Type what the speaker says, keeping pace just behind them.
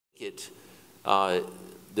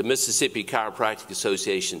The Mississippi Chiropractic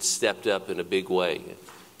Association stepped up in a big way,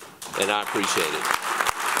 and I appreciate it.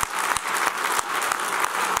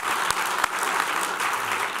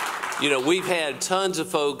 You know, we've had tons of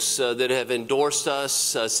folks that have endorsed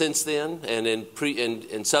us since then and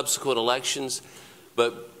in subsequent elections,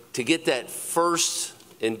 but to get that first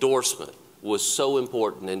endorsement was so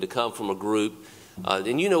important, and to come from a group,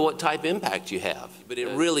 and you know what type of impact you have. But it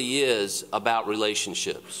really is about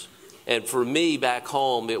relationships. And for me back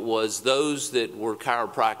home, it was those that were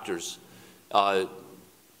chiropractors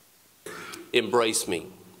embraced me,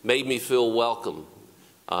 made me feel welcome.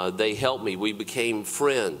 They helped me. We became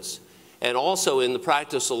friends. And also in the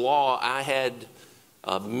practice of law, I had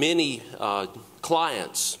many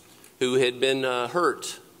clients who had been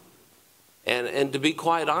hurt. And to be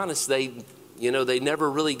quite honest, they never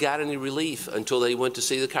really got any relief until they went to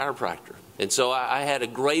see the chiropractor. And so I had a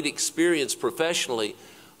great experience professionally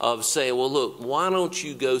of saying, well, look, why don't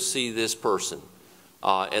you go see this person?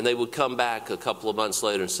 And they would come back a couple of months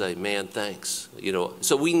later and say, man, thanks. You know,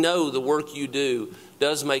 so we know the work you do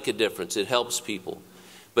does make a difference. It helps people.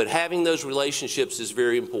 But having those relationships is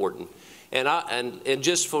very important. And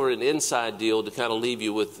just for an inside deal to kind of leave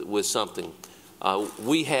you with something,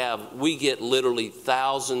 we get literally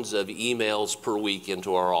thousands of emails per week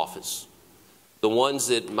into our office. The ones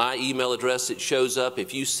that my email address, it shows up,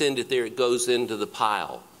 if you send it there, it goes into the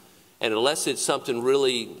pile. And unless it's something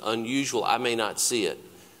really unusual, I may not see it.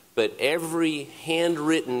 But every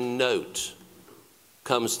handwritten note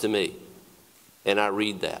comes to me, and I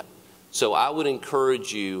read that. So I would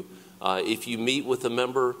encourage you, if you meet with a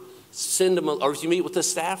member, send them, or if you meet with a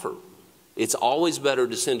staffer, it's always better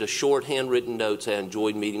to send a short handwritten note saying, I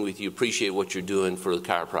enjoyed meeting with you, appreciate what you're doing for the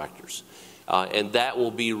chiropractors. And that will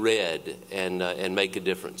be read and make a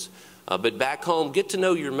difference. But back home, get to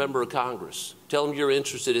know your member of Congress. Tell them you're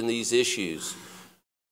interested in these issues.